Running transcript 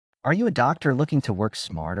Are you a doctor looking to work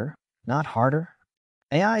smarter, not harder?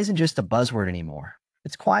 AI isn't just a buzzword anymore.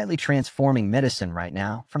 It's quietly transforming medicine right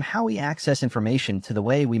now, from how we access information to the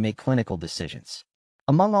way we make clinical decisions.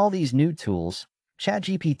 Among all these new tools,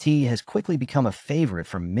 ChatGPT has quickly become a favorite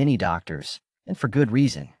for many doctors, and for good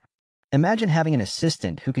reason. Imagine having an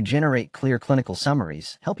assistant who can generate clear clinical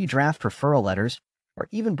summaries, help you draft referral letters, or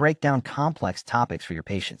even break down complex topics for your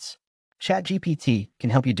patients. ChatGPT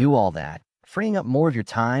can help you do all that, freeing up more of your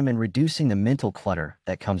time and reducing the mental clutter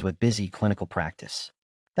that comes with busy clinical practice.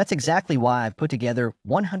 That's exactly why I've put together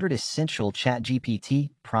 100 essential ChatGPT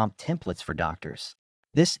prompt templates for doctors.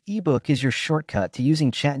 This ebook is your shortcut to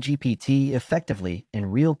using ChatGPT effectively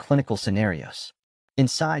in real clinical scenarios.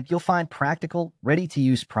 Inside, you'll find practical,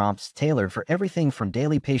 ready-to-use prompts tailored for everything from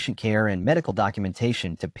daily patient care and medical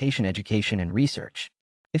documentation to patient education and research.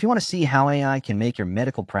 If you want to see how AI can make your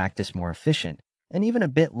medical practice more efficient and even a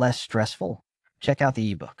bit less stressful, check out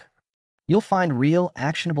the ebook. You'll find real,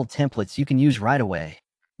 actionable templates you can use right away,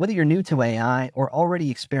 whether you're new to AI or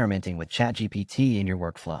already experimenting with ChatGPT in your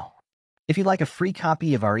workflow. If you'd like a free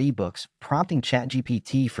copy of our ebooks, Prompting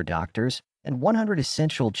ChatGPT for Doctors, and 100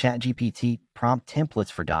 Essential ChatGPT Prompt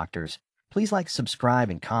Templates for Doctors, please like, subscribe,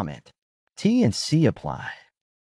 and comment. T and C apply.